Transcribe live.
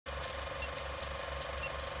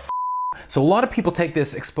So a lot of people take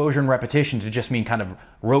this exposure and repetition to just mean kind of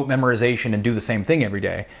rote memorization and do the same thing every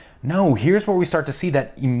day. No, here's where we start to see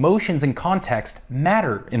that emotions and context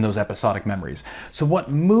matter in those episodic memories. So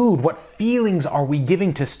what mood, what feelings are we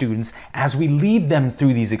giving to students as we lead them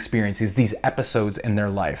through these experiences, these episodes in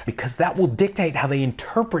their life? Because that will dictate how they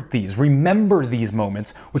interpret these, remember these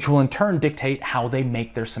moments, which will in turn dictate how they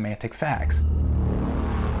make their semantic facts.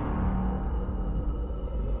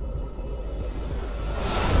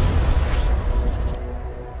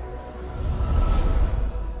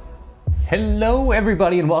 Hello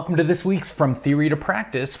everybody and welcome to this week's From Theory to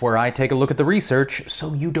Practice, where I take a look at the research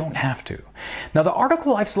so you don't have to. Now the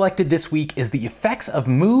article I've selected this week is The Effects of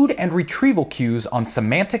Mood and Retrieval Cues on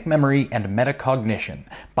Semantic Memory and Metacognition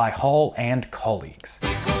by Hall and colleagues.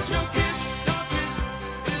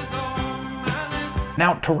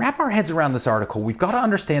 Now, to wrap our heads around this article, we've got to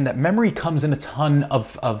understand that memory comes in a ton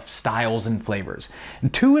of styles and flavors.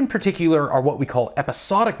 And two in particular are what we call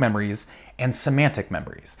episodic memories and semantic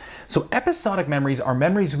memories. So episodic memories are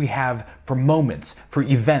memories we have for moments, for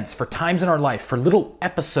events, for times in our life, for little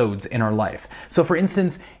episodes in our life. So for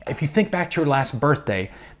instance, if you think back to your last birthday,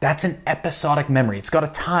 that's an episodic memory. It's got a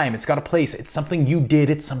time, it's got a place, it's something you did,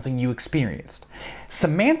 it's something you experienced.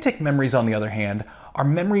 Semantic memories, on the other hand, are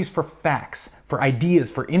memories for facts, for ideas,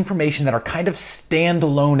 for information that are kind of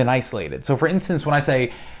standalone and isolated. So for instance, when I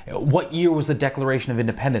say, what year was the Declaration of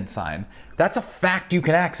Independence signed? That's a fact you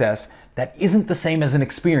can access that isn't the same as an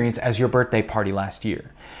experience as your birthday party last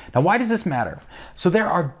year. Now, why does this matter? So there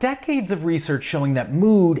are decades of research showing that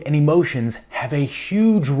mood and emotions have a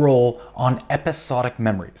huge role on episodic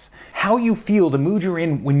memories. How you feel, the mood you're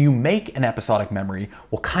in when you make an episodic memory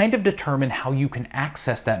will kind of determine how you can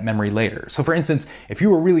access that memory later. So for instance, if you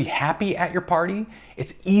were really happy at your party,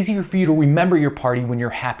 it's easier for you to remember your party when you're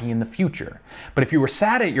happy in the future. But if you were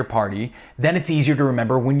sad at your party, then it's easier to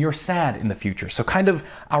remember when you're sad in the future. So kind of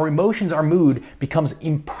our emotions, our mood becomes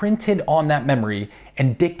imprinted on that memory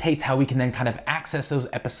and dictates how we can then kind of access those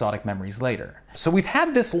episodic memories later. So we've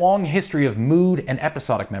had this long history of mood and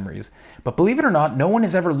episodic memories, but believe it or not, no one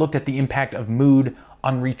has ever looked at the impact of mood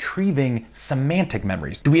on retrieving semantic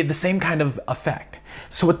memories. Do we have the same kind of effect?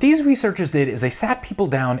 So what these researchers did is they sat people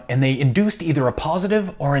down and they induced either a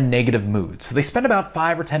positive or a negative mood. So they spent about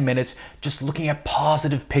 5 or 10 minutes just looking at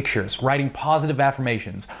positive pictures, writing positive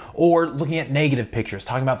affirmations, or looking at negative pictures,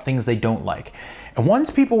 talking about things they don't like. And once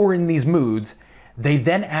people were in these moods, they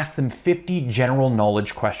then asked them 50 general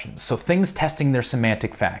knowledge questions. So things testing their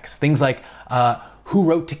semantic facts. Things like, who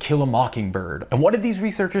wrote To Kill a Mockingbird? And what did these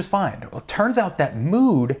researchers find? Well, it turns out that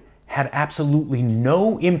mood had absolutely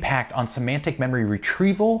no impact on semantic memory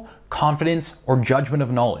retrieval, confidence, or judgment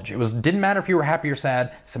of knowledge. Didn't matter if you were happy or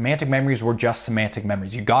sad, semantic memories were just semantic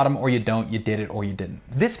memories. You got them or you don't, you did it or you didn't.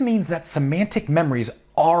 This means that semantic memories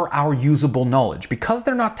are our usable knowledge. Because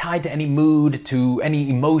they're not tied to any mood, to any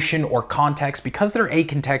emotion or context, because they're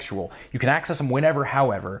acontextual, you can access them whenever,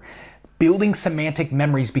 however. Building semantic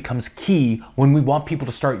memories becomes key when we want people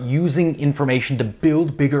to start using information to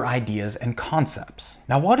build bigger ideas and concepts.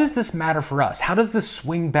 Now, what does this matter for us? How does this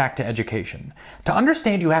swing back to education? To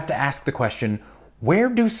understand, you have to ask the question, where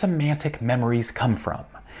do semantic memories come from?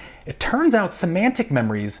 It turns out semantic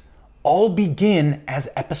memories all begin as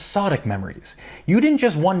episodic memories. You didn't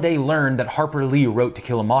just one day learn that Harper Lee wrote To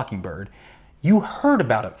Kill a Mockingbird. You heard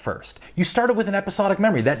about it first. You started with an episodic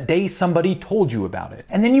memory. That day somebody told you about it.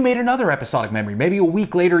 And then you made another episodic memory. Maybe a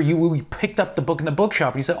week later you picked up the book in the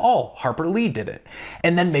bookshop and you said, oh, Harper Lee did it.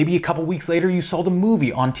 And then maybe a couple weeks later you saw the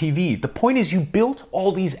movie on TV. The point is you built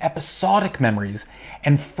all these episodic memories,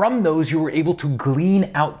 and from those you were able to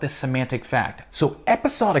glean out this semantic fact. So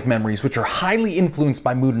episodic memories, which are highly influenced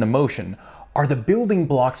by mood and emotion, are the building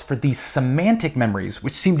blocks for these semantic memories,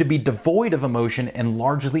 which seem to be devoid of emotion and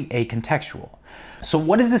largely acontextual. So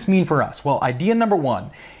what does this mean for us? Well, idea number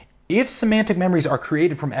one, if semantic memories are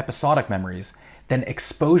created from episodic memories, then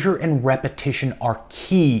exposure and repetition are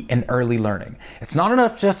key in early learning. It's not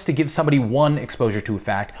enough just to give somebody one exposure to a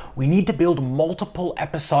fact. We need to build multiple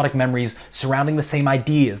episodic memories surrounding the same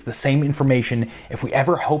ideas, the same information, if we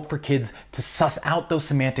ever hope for kids to suss out those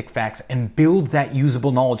semantic facts and build that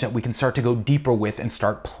usable knowledge that we can start to go deeper with and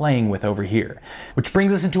start playing with over here. Which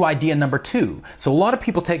brings us into idea number two. So a lot of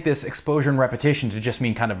people take this exposure and repetition to just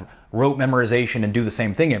mean kind of rote memorization and do the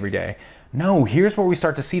same thing every day. No, here's where we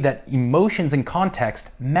start to see that emotions and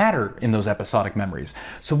context matter in those episodic memories.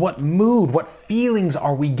 So what mood, what feelings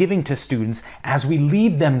are we giving to students as we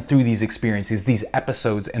lead them through these experiences, these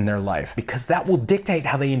episodes in their life? Because that will dictate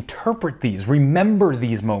how they interpret these, remember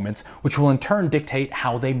these moments, which will in turn dictate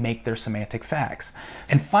how they make their semantic facts.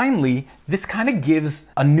 And finally, This kind of gives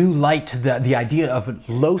a new light to the idea of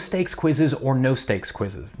low stakes quizzes or no stakes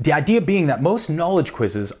quizzes. The idea being that most knowledge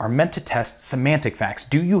quizzes are meant to test semantic facts.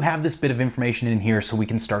 Do you have this bit of information in here so we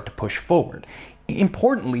can start to push forward?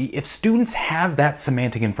 Importantly, if students have that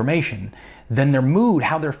semantic information, then their mood,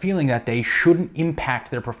 how they're feeling that day, shouldn't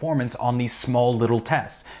impact their performance on these small little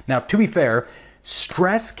tests. Now, to be fair,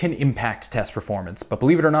 stress can impact test performance, but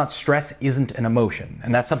believe it or not, stress isn't an emotion,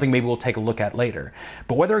 and that's something maybe we'll take a look at later.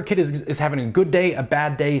 But whether a kid is having a good day, a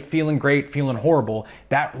bad day, feeling great, feeling horrible,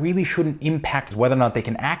 that really shouldn't impact whether or not they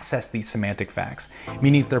can access these semantic facts.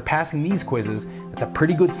 Meaning if they're passing these quizzes, it's a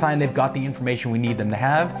pretty good sign they've got the information we need them to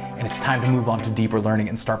have, and it's time to move on to deeper learning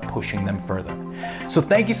and start pushing them further. So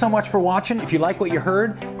thank you so much for watching. If you like what you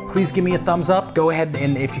heard, please give me a thumbs up. Go ahead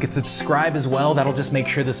and if you could subscribe as well, that'll just make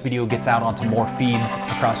sure this video gets out onto more feeds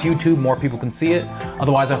across YouTube, more people can see it.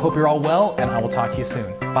 Otherwise, I hope you're all well, and I will talk to you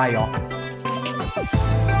soon. Bye, y'all.